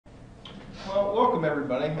Well, welcome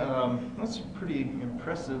everybody. That's a pretty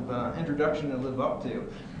impressive introduction to live up to.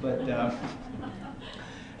 But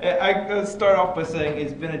I start off by saying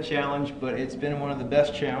it's been a challenge, but it's been one of the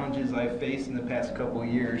best challenges I've faced in the past couple of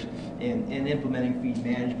years in implementing feed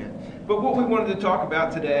management. But what we wanted to talk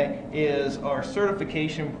about today is our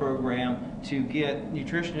certification program to get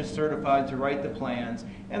nutritionists certified to write the plans,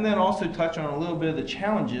 and then also touch on a little bit of the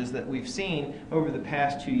challenges that we've seen over the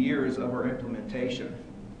past 2 years of our implementation.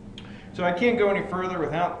 So I can't go any further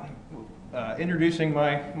without introducing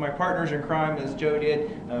my partners in crime, as Joe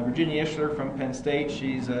did. Virginia Ishler from Penn State.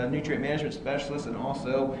 She's a nutrient management specialist and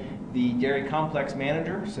also the dairy complex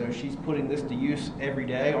manager, so she's putting this to use every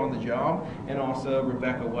day on the job. And also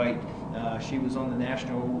Rebecca White. She was on the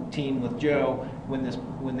national team with Joe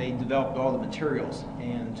when they developed all the materials.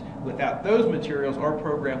 And without those materials, our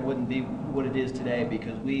program wouldn't be what it is today,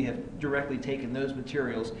 because we have directly taken those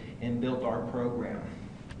materials and built our program.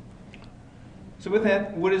 So with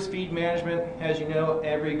that, what is feed management? As you know,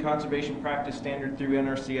 every conservation practice standard through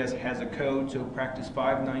NRCS has a code, so practice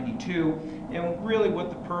 592. And really what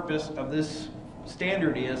the purpose of this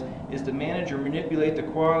standard is to manage or manipulate the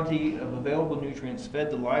quantity of available nutrients fed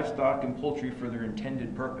to livestock and poultry for their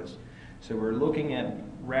intended purpose. So we're looking at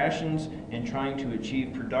rations and trying to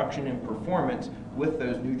achieve production and performance with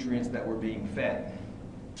those nutrients that we're being fed.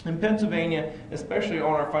 In Pennsylvania, especially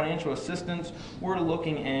on our financial assistance, we're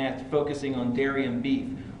looking at focusing on dairy and beef,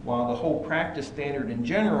 while the whole practice standard in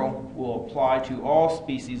general will apply to all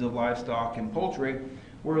species of livestock and poultry.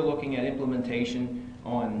 We're looking at implementation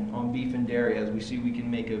on beef and dairy, as we see we can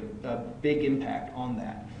make a big impact on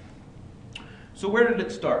that. So where did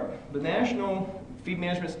it start? The National Feed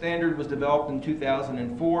Management Standard was developed in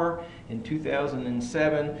 2004. In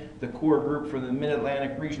 2007, the core group for the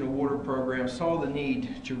Mid-Atlantic Regional Water Program saw the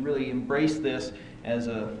need to really embrace this as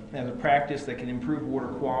a practice that can improve water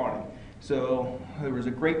quality. So there was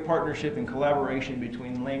a great partnership and collaboration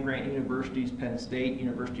between land-grant universities, Penn State,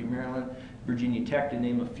 University of Maryland, Virginia Tech, to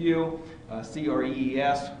name a few.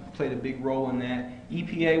 CREES played a big role in that.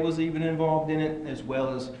 EPA was even involved in it, as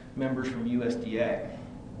well as members from USDA.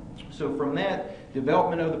 So from that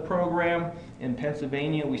development of the program in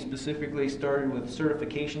Pennsylvania, we specifically started with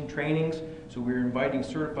certification trainings. So we were inviting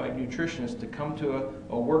certified nutritionists to come to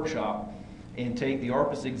a workshop and take the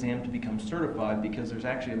ARPIS exam to become certified, because there's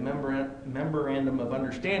actually a memorandum of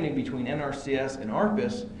understanding between NRCS and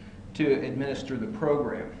ARPIS to administer the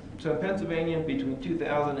program. So in Pennsylvania, between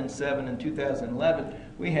 2007 and 2011,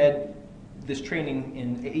 we had this training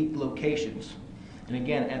in 8 locations. And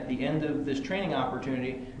again, at the end of this training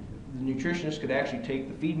opportunity, the nutritionist could actually take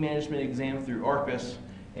the feed management exam through ARPIS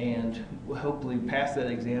and hopefully pass that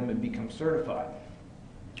exam and become certified.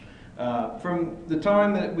 From the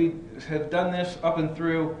time that we have done this up and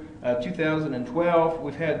through 2012,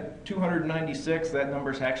 we've had 296. That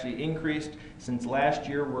number's actually increased. Since last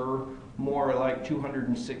year, we're more like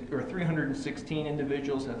 206 or 316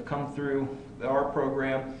 individuals have come through our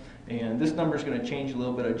program. And this number is going to change a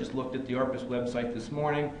little bit. I just looked at the ARPIS website this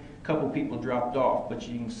morning. A couple people dropped off, but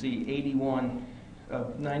you can see 81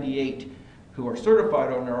 of 98 who are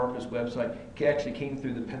certified on the ARPIS website actually came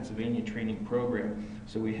through the Pennsylvania training program.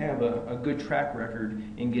 So we have a good track record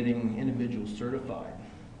in getting individuals certified.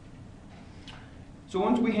 So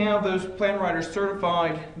once we have those plan writers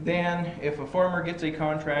certified, then if a farmer gets a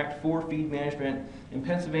contract for feed management, in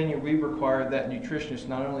Pennsylvania we require that nutritionist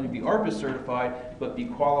not only to be ARPIS certified, but be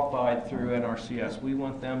qualified through NRCS. We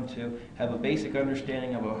want them to have a basic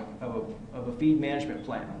understanding of a feed management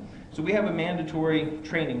plan. So we have a mandatory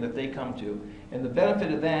training that they come to, and the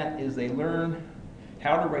benefit of that is they learn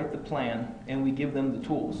how to write the plan, and we give them the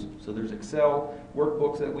tools. So there's Excel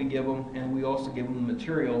workbooks that we give them, and we also give them the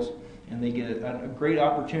materials, and they get a great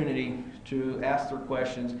opportunity to ask their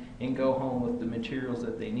questions and go home with the materials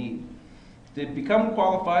that they need. To become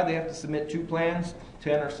qualified, they have to submit 2 plans to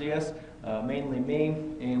NRCS, mainly me,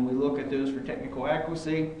 and we look at those for technical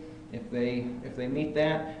accuracy. If they meet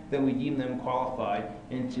that, then we deem them qualified.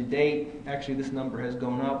 And to date, actually this number has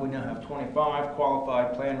gone up. We now have 25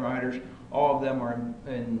 qualified plan writers. All of them are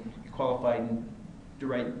qualified to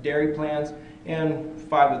write dairy plans, and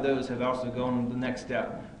 5 of those have also gone the next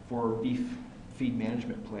step for beef feed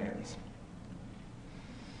management plans.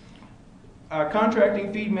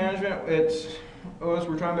 Contracting feed management, as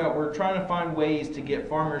we're talking about, we're trying to find ways to get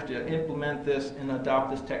farmers to implement this and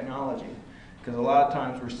adopt this technology. Because a lot of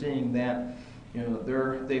times we're seeing that,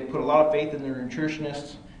 they put a lot of faith in their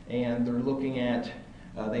nutritionists, and they're looking at,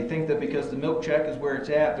 they think that because the milk check is where it's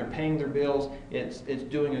at, they're paying their bills, it's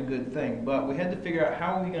doing a good thing. But we had to figure out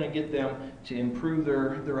how are we going to get them to improve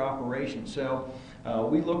their operation. So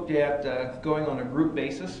we looked at going on a group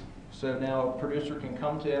basis. So now a producer can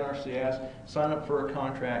come to NRCS, sign up for a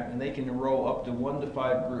contract, and they can enroll up to 1 to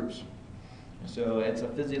 5 groups. So it's a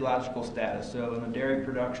physiological status. So in the dairy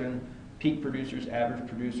production, peak producers, average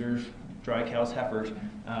producers, dry cows, heifers,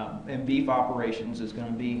 and beef operations is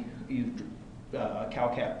going to be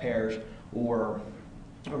cow-calf pairs or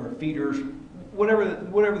feeders,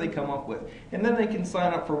 whatever they come up with. And then they can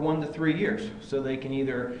sign up for 1 to 3 years. So they can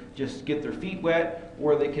either just get their feet wet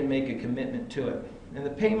or they can make a commitment to it. And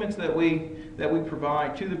the payments that we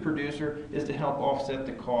provide to the producer is to help offset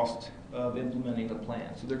the cost of implementing the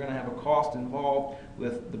plan. So they're going to have a cost involved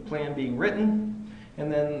with the plan being written, and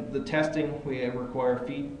then the testing. We require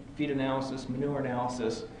feed analysis, manure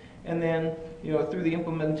analysis, and then through the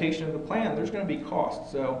implementation of the plan, there's going to be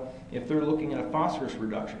costs. So if they're looking at a phosphorus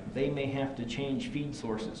reduction, they may have to change feed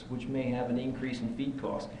sources, which may have an increase in feed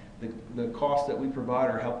costs. The costs that we provide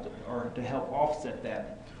are to help offset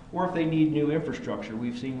that. Or if they need new infrastructure.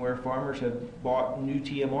 We've seen where farmers have bought new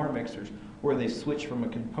TMR mixers, or they've switched from a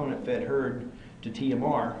component-fed herd to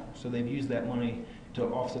TMR, so they've used that money to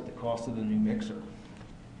offset the cost of the new mixer.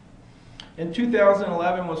 In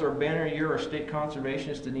 2011 was our banner year. Our state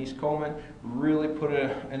conservationist, Denise Coleman, really put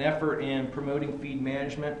an effort in promoting feed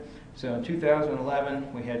management. So in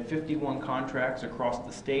 2011, we had 51 contracts across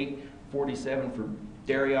the state, 47 for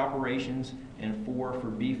dairy operations, and 4 for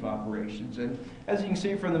beef operations. And as you can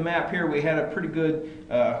see from the map here, we had a pretty good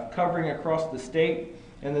covering across the state.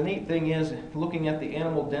 And the neat thing is looking at the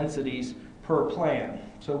animal densities per plan.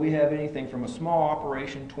 So we have anything from a small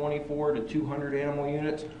operation, 24 to 200 animal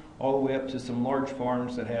units, all the way up to some large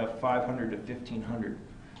farms that have 500 to 1,500.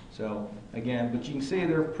 So again, but you can see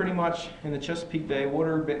they're pretty much in the Chesapeake Bay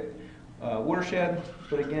watershed.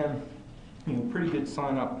 But again, pretty good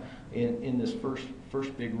sign up in this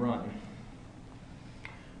first big run.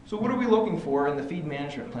 So what are we looking for in the feed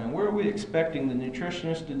management plan? What are we expecting the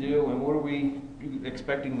nutritionists to do, and what are we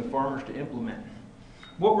expecting the farmers to implement?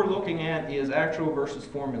 What we're looking at is actual versus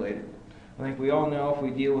formulated. I think we all know if we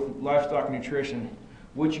deal with livestock nutrition,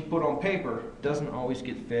 what you put on paper doesn't always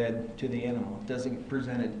get fed to the animal. It doesn't get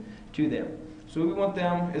presented to them. So we want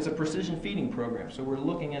them as a precision feeding program. So we're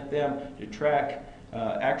looking at them to track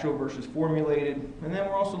actual versus formulated, and then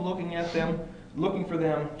we're also looking for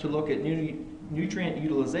them to look at nutrient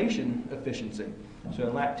utilization efficiency. So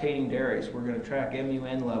in lactating dairies, we're going to track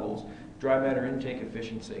MUN levels, dry matter intake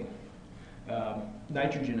efficiency,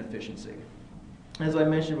 nitrogen efficiency. As I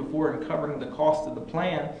mentioned before, in covering the cost of the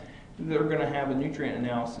plan, they're going to have a nutrient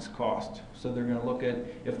analysis cost. So they're going to look at,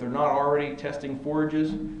 if they're not already testing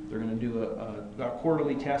forages, they're going to do a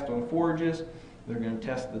quarterly test on forages. They're going to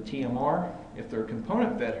test the TMR. If they're a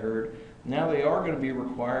component-fed herd, now they are going to be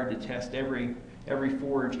required to test every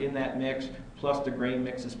forage in that mix, plus the grain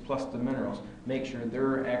mixes, plus the minerals. Make sure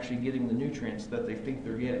they're actually getting the nutrients that they think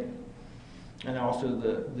they're getting. And also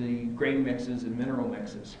the grain mixes and mineral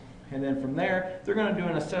mixes. And then from there, they're going to do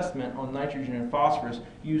an assessment on nitrogen and phosphorus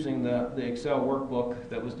using the Excel workbook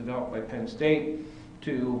that was developed by Penn State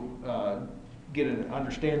to get an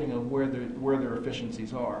understanding of where their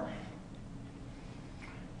efficiencies are.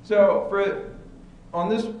 So on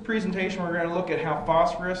this presentation, we're going to look at how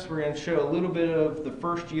phosphorus, we're going to show a little bit of the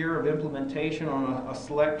first year of implementation on a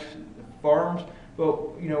select farms,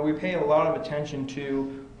 but we pay a lot of attention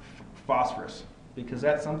to phosphorus because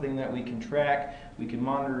that's something that we can track. We can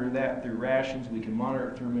monitor that through rations, we can monitor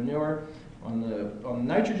it through manure. On the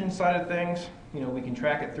nitrogen side of things, we can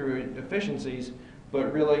track it through efficiencies,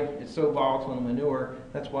 but really it's so volatile in manure,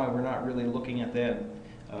 that's why we're not really looking at that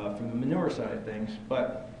from the manure side of things.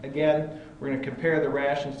 But again, we're going to compare the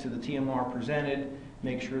rations to the TMR presented,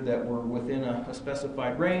 make sure that we're within a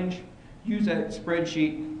specified range, use that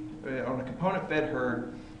spreadsheet on a component-fed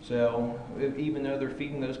herd, so even though they're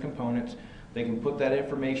feeding those components, they can put that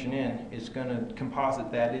information in. It's going to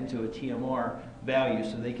composite that into a TMR value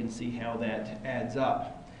so they can see how that adds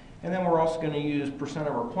up. And then we're also going to use percent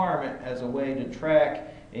of requirement as a way to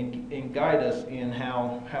track and guide us in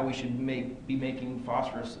how we should be making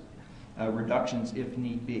phosphorus reductions if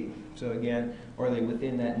need be. So again, are they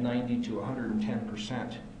within that 90 to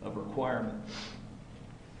 110% of requirement?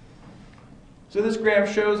 So this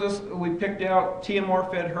graph shows us we picked out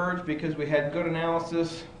TMR-fed herds because we had good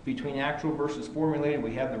analysis between actual versus formulated.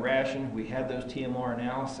 We had the ration, we had those TMR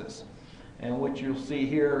analysis. And what you'll see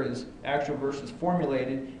here is actual versus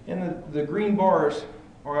formulated, and the green bars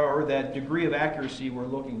are that degree of accuracy we're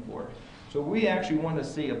looking for. So we actually want to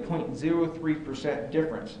see a 0.03%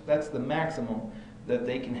 difference. That's the maximum that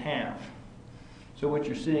they can have. So what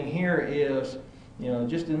you're seeing here is,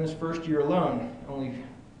 just in this first year alone,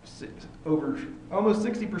 almost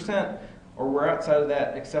 60% or we're outside of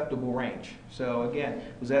that acceptable range. So again,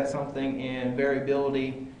 was that something in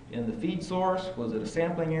variability in the feed source? Was it a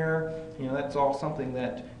sampling error? That's all something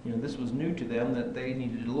that, this was new to them that they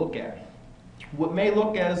needed to look at. What may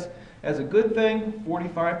look as a good thing,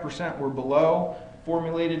 45% were below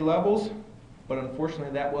formulated levels, but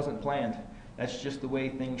unfortunately that wasn't planned. That's just the way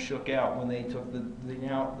things shook out when they took the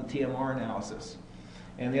TMR analysis.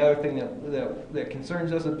 And the other thing that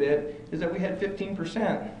concerns us a bit is that we had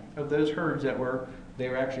 15% of those herds that were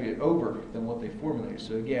actually over than what they formulated.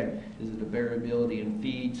 So again, is it a variability in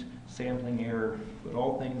feeds, sampling error, but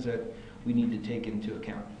all things that we need to take into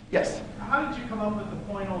account. Yes? How did you come up with the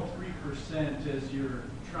 0.03% as you're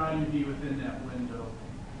trying to be within that window?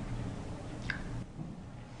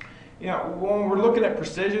 When we're looking at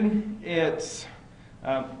precision, it's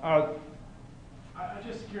I'm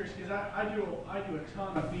just curious because I do a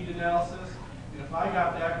ton of feed analysis, and if I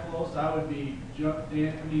got that close, I would be.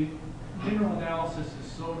 Mineral analysis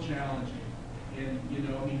is so challenging,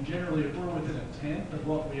 and generally, if we're within a tenth of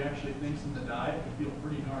what we actually think's in the diet, we feel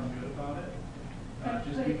pretty darn good about it.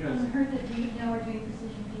 Just because on the herd that we know are doing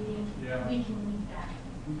precision feeding, yeah. We can meet that.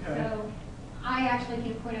 Okay. So I actually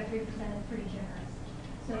think 0.03% is pretty generous.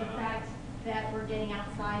 So the fact that we're getting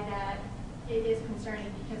outside that, it is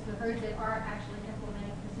concerning because the herds that are actually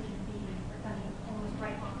implementing precision feeding are coming almost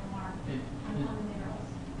right on the mark on the minerals.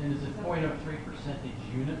 And is it 0.03%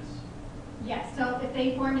 units? Yes, so if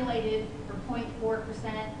they formulated for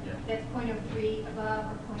 0.4%, Yeah. that's 0.03 above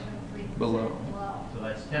or 0.03% Below. So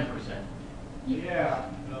that's 10%. Yeah.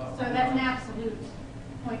 So that's an absolute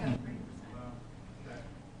 0.03%.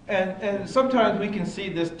 and sometimes we can see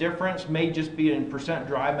this difference may just be in percent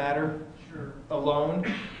dry matter Sure. alone,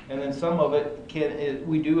 and then some of it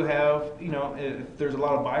we do have, if there's a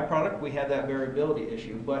lot of byproduct, we have that variability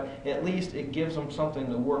issue, but at least it gives them something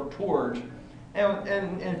to work towards.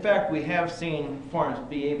 And in fact, we have seen farms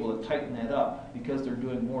be able to tighten that up because they're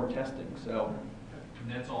doing more testing. So, and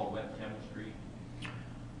that's all wet chemistry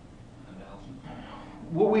analysis.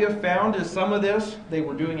 what we have found is some of this they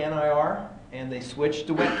were doing NIR and they switched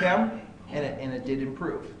to wet chem, and it did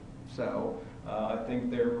improve. So I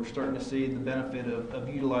think we're starting to see the benefit of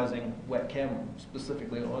utilizing wet chem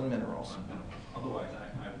specifically on minerals. Otherwise,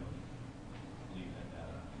 I would leave that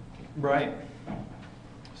data. Right.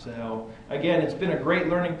 So again, it's been a great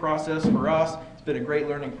learning process for us. It's been a great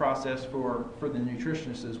learning process for the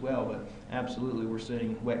nutritionists as well. But absolutely, we're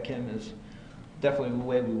seeing wet chem is definitely the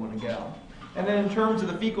way we want to go. And then in terms of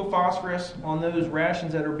the fecal phosphorus on those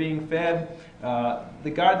rations that are being fed,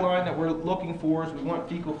 the guideline that we're looking for is we want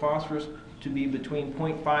fecal phosphorus to be between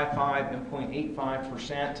 0.55 and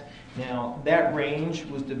 0.85%. Now, that range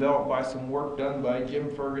was developed by some work done by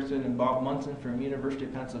Jim Ferguson and Bob Munson from University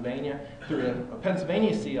of Pennsylvania through a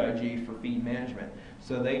Pennsylvania CIG for feed management.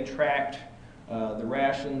 So they tracked the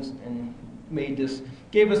rations and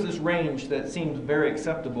gave us this range that seems very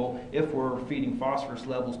acceptable if we're feeding phosphorus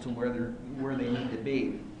levels to where they need to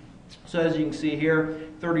be. So as you can see here,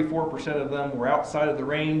 34% of them were outside of the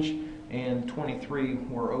range, and 23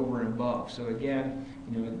 were over and above. So again,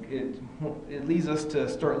 it leads us to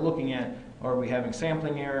start looking at, are we having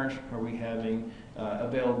sampling errors? Are we having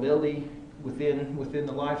availability within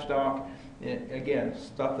the livestock? Again,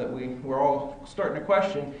 stuff that we're all starting to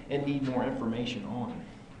question and need more information on.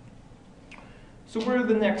 So what are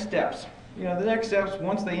the next steps? The next steps,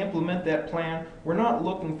 once they implement that plan, we're not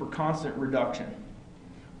looking for constant reduction.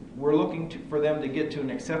 We're looking for them to get to an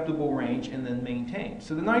acceptable range and then maintain.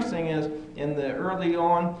 So the nice thing is, in the early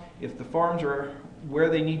on, if the farms are where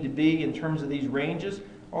they need to be in terms of these ranges,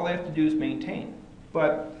 all they have to do is maintain.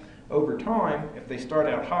 But over time, if they start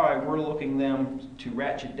out high, we're looking them to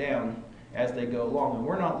ratchet down as they go along. And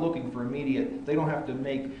we're not looking for immediate, they don't have to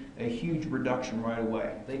make a huge reduction right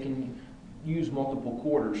away. They can use multiple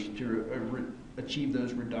quarters to achieve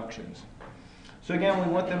those reductions. So again,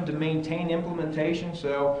 we want them to maintain implementation.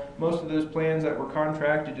 So most of those plans that were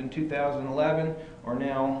contracted in 2011 are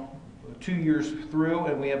now 2 years through,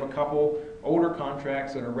 and we have a couple older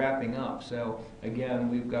contracts that are wrapping up. So again,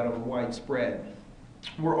 we've got a wide spread.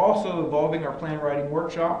 We're also evolving our plan writing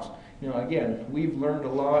workshops. Again, we've learned a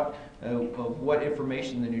lot of what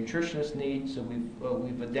information the nutritionists need, so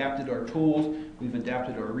we've adapted our tools, we've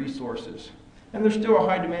adapted our resources. And there's still a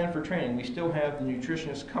high demand for training. We still have the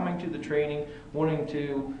nutritionists coming to the training, wanting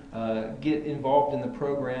to get involved in the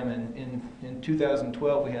program. And in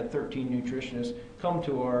 2012, we had 13 nutritionists come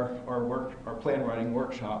to our plan writing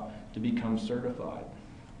workshop to become certified.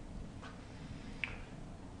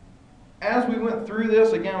 As we went through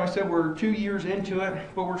this, again, I said we're 2 years into it,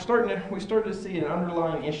 but we started to see an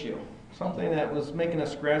underlying issue, something that was making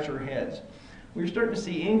us scratch our heads. we're starting to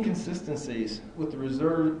see inconsistencies with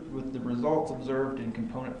the results observed in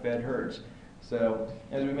component-fed herds. So,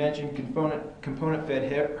 as we mentioned,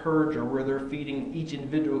 component-fed herds are where they're feeding each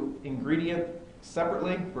individual ingredient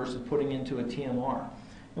separately versus putting into a TMR.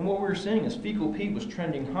 And what we were seeing is fecal P was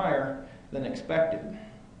trending higher than expected.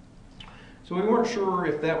 So we weren't sure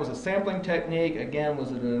if that was a sampling technique. Again,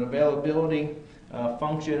 was it an availability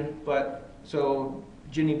function? But so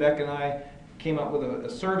Ginny, Beck, and I came up with a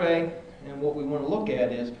survey, and what we want to look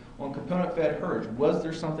at is on component-fed herds, was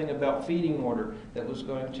there something about feeding order that was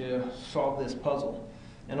going to solve this puzzle?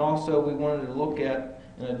 And also we wanted to look at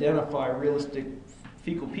and identify realistic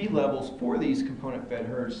fecal P levels for these component-fed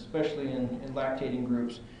herds, especially in lactating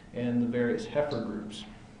groups and the various heifer groups.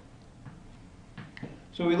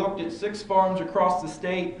 So we looked at 6 farms across the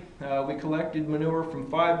state. We collected manure from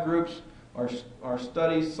 5 groups. Our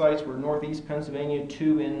study sites were Northeast Pennsylvania,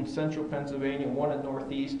 2 in Central Pennsylvania, 1 in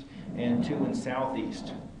Northeast, and 2 in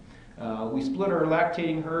Southeast. We split our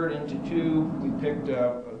lactating herd into 2. We picked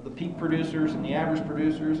the peak producers and the average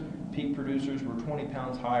producers. Peak producers were 20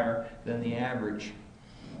 pounds higher than the average.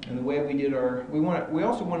 And the way we did we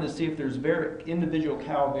also wanted to see if there's individual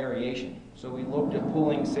cow variation. So we looked at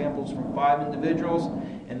pulling samples from 5 individuals,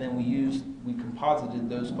 and then we composited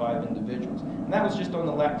those 5 individuals. And that was just on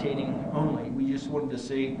the lactating only. We just wanted to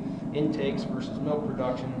see intakes versus milk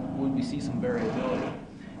production, would we see some variability.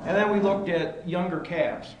 And then we looked at younger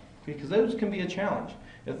calves, because those can be a challenge.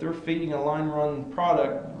 If they're feeding a line run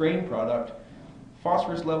product, grain product,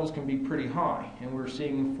 phosphorus levels can be pretty high, and we're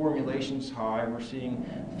seeing formulations high, we're seeing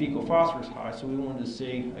fecal phosphorus high, so we wanted to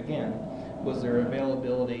see, again, was there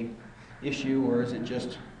availability issue, or is it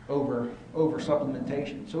just over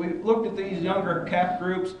supplementation? So we looked at these younger calf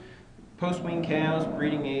groups, post-wean cows,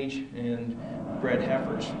 breeding age, and bred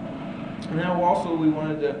heifers. And now also we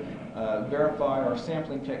wanted to verify our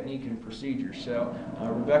sampling technique and procedures. So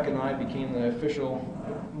Rebecca and I became the official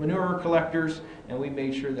manure collectors, and we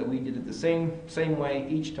made sure that we did it the same way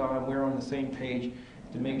each time. We're on the same page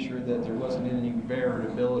to make sure that there wasn't any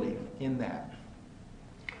variability in that.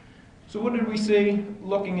 So what did we see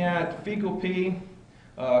looking at fecal P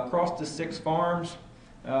across the 6 farms?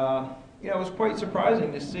 It was quite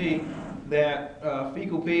surprising to see that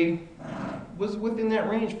fecal P was within that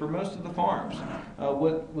range for most of the farms.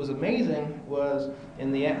 What was amazing was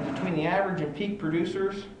between the average and peak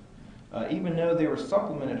producers, even though they were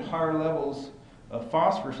supplemented higher levels of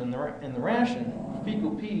phosphorus in the ration,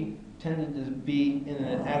 fecal P tended to be in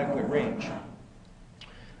an adequate range.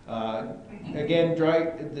 Again,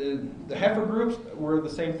 the heifer groups were the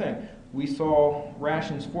same thing. We saw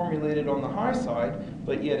rations formulated on the high side,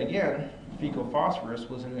 but yet again, fecal phosphorus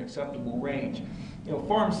was in an acceptable range.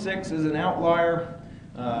 Farm 6 is an outlier.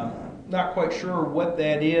 Not quite sure what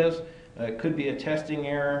that is. It could be a testing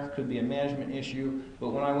error, could be a management issue, but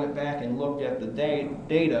when I went back and looked at the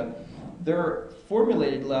data, their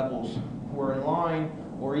formulated levels were in line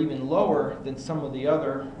or even lower than some of the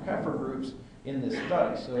other heifer groups in this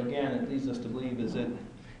study. So again, it leads us to believe,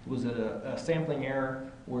 was it a sampling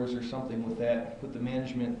error, or is there something with the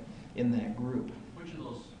management in that group? Which of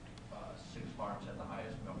those 6 farms had the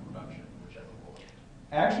highest milk production, whichever one?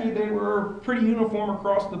 Actually, they were pretty uniform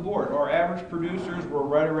across the board. Our average producers were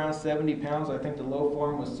right around 70 pounds. I think the low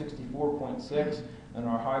farm was 64.6, and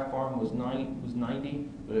our high farm was 90.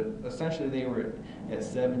 But essentially, they were at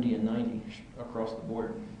 70 and 90 across the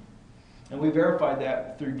board. And we verified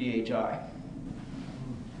that through DHI.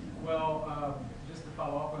 Well, just to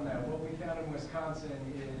follow up on that, what we found in Wisconsin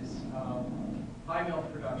is high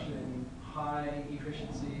milk production, high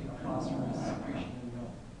efficiency of phosphorus secretion in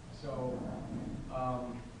milk.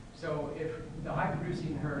 So if the high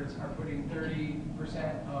producing herds are putting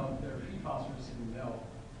 30% of their feed phosphorus in milk,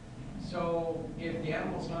 so if the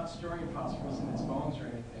animal's not storing phosphorus in its bones or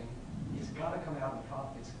anything, it's got to come out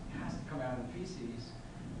it has to come out in feces.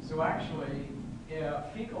 So actually,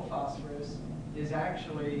 fecal phosphorus is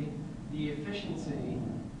actually the efficiency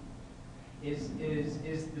is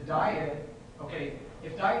the diet. Okay,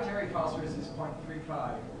 if dietary phosphorus is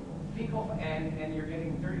 0.35, fecal and you're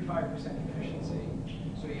getting 35% efficiency,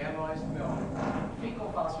 so you analyze the milk,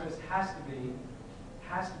 fecal phosphorus has to be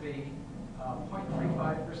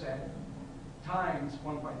 0.35% times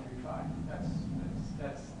 1.35.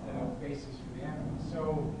 That's the basis for the animal.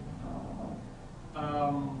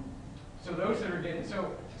 So those that are getting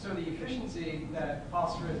so the efficiency that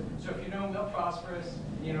phosphorus. So if you know milk phosphorus,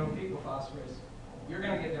 you know fecal phosphorus, you're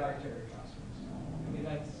going to get dietary phosphorus. I mean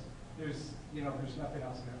there's nothing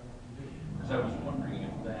else that we can do. Because I was wondering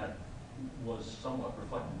if that was somewhat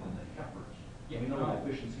reflected in the heifers. Yeah. We know the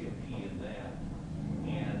efficiency of P in that,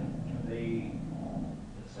 and do they,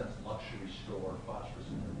 in a sense, luxury store phosphorus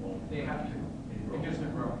in their bone. They have to, because they're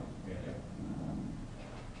growing. Yeah.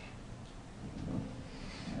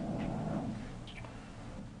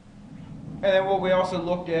 And then what we also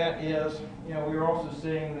looked at is, we were also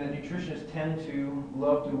seeing that nutritionists tend to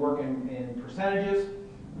love to work in percentages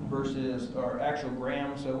versus our actual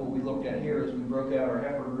grams. So what we looked at here is we broke out our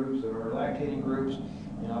heifer groups and our lactating groups.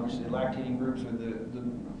 And obviously lactating groups are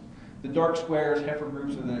the dark squares, heifer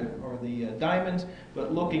groups are the diamonds.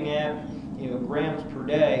 But looking at grams per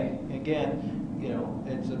day, again,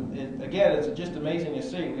 it's just amazing to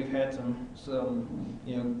see. We've had some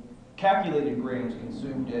calculated grams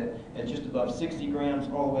consumed at just above 60 grams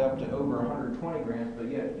all the way up to over 120 grams, but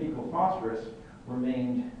yet fecal phosphorus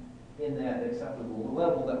remained in that acceptable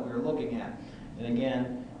level that we were looking at. And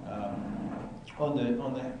again, on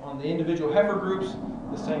the individual heifer groups,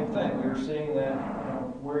 the same thing. We were seeing that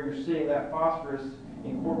where you're seeing that phosphorus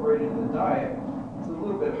incorporated in the diet, it's a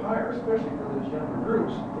little bit higher, especially for those younger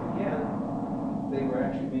groups. But again, they were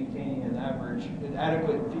actually maintaining an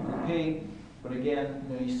adequate fecal P. But again,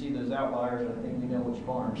 you see those outliers, and I think we know which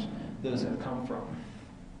farms those have come from.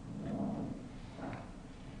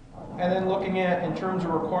 And then looking at, in terms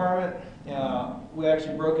of requirement, we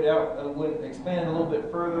actually broke it out, expanded a little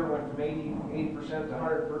bit further, went from 80% to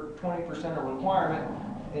 120% of requirement,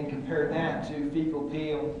 and compared that to fecal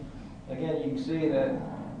P. Again, you can see that,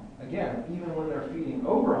 again, even when they're feeding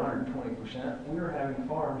over 120%, we were having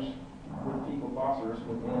farms with fecal phosphorus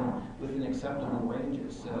within acceptable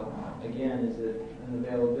ranges. So again, is it an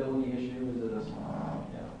availability issue? Is it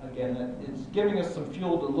again, it's giving us some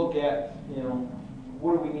fuel to look at,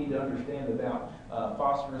 what do we need to understand about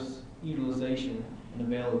phosphorus utilization and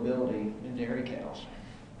availability in dairy cows.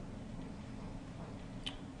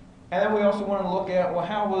 And then we also want to look at, well,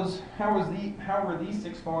 how were these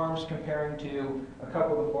 6 farms comparing to a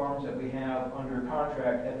couple of the farms that we have under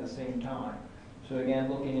contract at the same time? So again,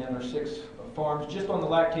 looking at our 6 farms, just on the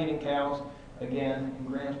lactating cows, again, in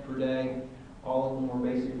grams per day, all of them were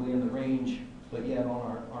basically in the range. But yet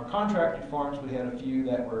on our contracted farms, we had a few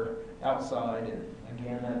that were outside. And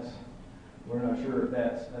again, we're not sure if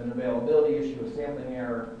that's an availability issue, a sampling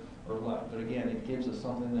error, or what. But again, it gives us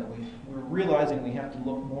something that we're realizing we have to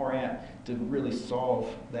look more at to really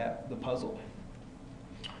solve the puzzle.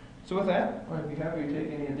 So with that, I'd be happy to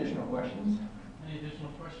take any additional questions. Any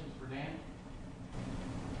additional questions for Dan?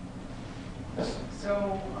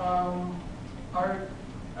 So,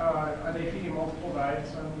 are they feeding multiple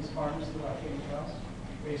diets on these farms, the lactating cows,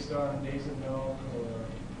 based on days of milk or?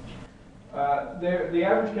 The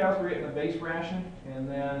average cows were getting a base ration, and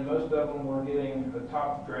then most of them were getting a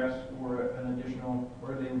top dress or an additional,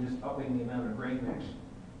 or they were just upping the amount of grain mix.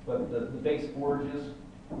 But the base forages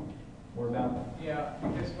were about. Yeah,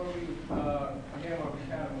 because what we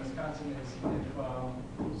found in Wisconsin is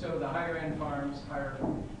if so the higher end farms, higher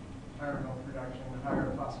milk production,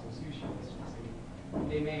 higher phosphorus usage,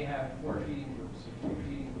 they may have 4 feeding groups or 3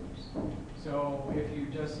 feeding groups. So if you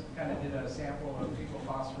just kind of did a sample of fecal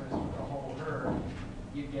phosphorus for the whole herd,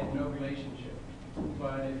 you'd get no relationship.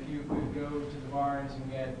 But if you could go to the barns and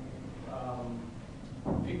get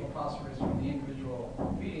fecal phosphorus from the individual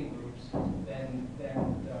feeding groups, then the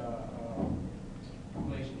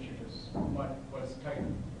relationship is much tighter.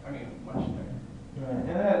 Much tighter. Right.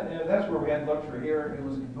 And that's where we had luxury here. It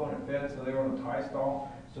was component fed, so they were on a tie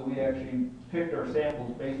stall. So we actually picked our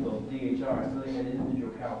samples based on DHI, so they had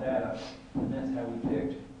individual cow data, and that's how we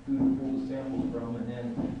picked who to pull the samples from. And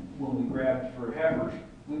then when we grabbed for heifers,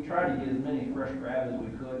 we tried to get as many fresh grabs as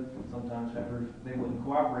we could. Sometimes heifers, they wouldn't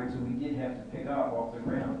cooperate, so we did have to pick up off the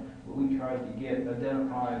ground. But we tried to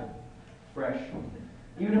identified fresh.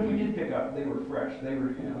 Even if we did pick up, they were fresh. It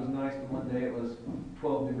was nice that one day it was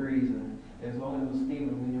 12 degrees, and as long as it was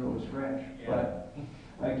steaming, we knew it was fresh. Yeah. But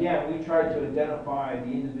again, we tried to identify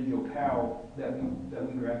the individual cow that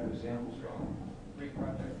we grabbed those samples from. Great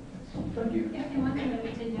project. Thank you. Yeah, and one thing that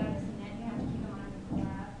we did notice, and that you have to keep in mind with the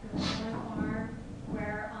lab, there was one farm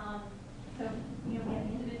where, we have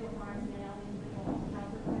the individual farms and then all the individual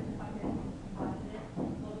houses with the bucket composite.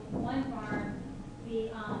 Well, one farm, the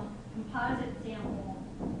composite sample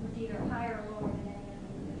was either higher or lower than any of the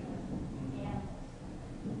individual animals.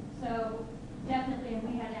 So definitely, and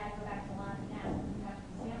we had to go back to line and ask them to have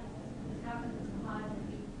the samples, because how can this composite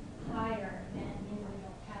be higher than the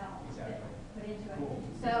individual cow that put into it? Cool.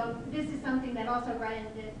 So this is something that also, Brian,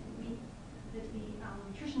 that the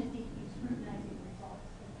nutritionists need to be scrutinizing the results,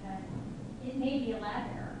 because it may be a lab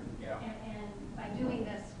error. Yeah. And by doing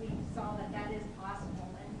this, we saw that is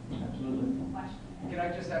possible, and Absolutely. question. Can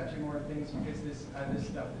I just have 2 more things, because this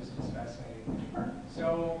stuff is just fascinating.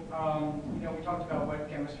 So, we talked about wet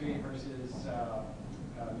chemistry versus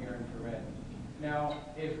near infrared. Now,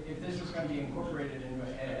 if this is going to be incorporated into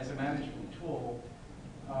as a management tool,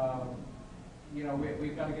 you know,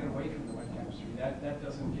 we've got to get away from the wet chemistry. That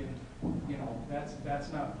doesn't give, you know,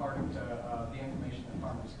 that's not part of the information that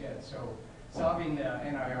farmers get. So solving the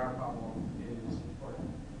NIR problem is important.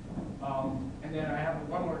 And then I have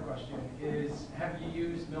one more question: have you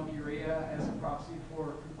used milk urea as a proxy for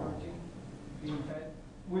food protein being fed?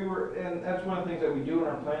 And that's one of the things that we do in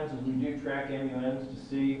our plans is we do track MUNs to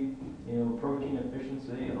see, you know, protein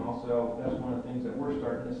efficiency, and also that's one of the things that we're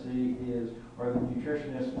starting to see is are the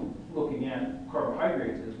nutritionists looking at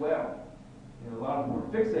carbohydrates as well. You know, a lot of them are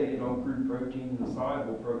fixated on crude protein and the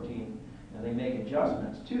soluble protein, and they make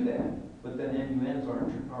adjustments to that. But then MUNs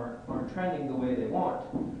aren't trending the way they want.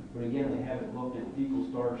 But again, they haven't looked at fecal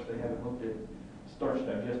starch, they haven't looked at starch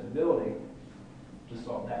digestibility to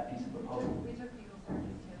solve that piece of the puzzle. We took fecal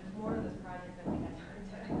starches too. There's more to this project than we had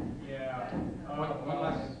time to. Yeah.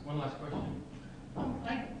 One last question.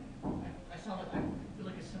 I sound like I feel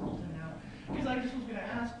like a simpleton now, because I just was going to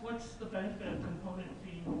ask, what's the benefit of component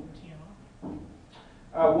feeding over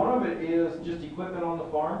TMR? One of it is just equipment on the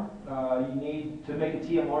farm. You need to make a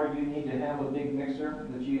TMR. You need to have a big mixer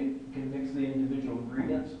that you can mix the individual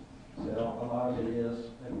ingredients. So a lot of it is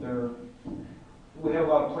that we have a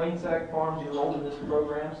lot of plain sack farms enrolled in this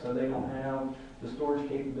program, so they don't have the storage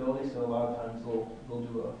capability. So a lot of times they'll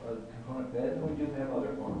do a component bed, and we do have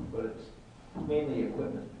other farms, but it's mainly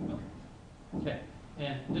equipment. Okay.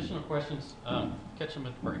 And additional questions, catch them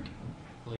at the break.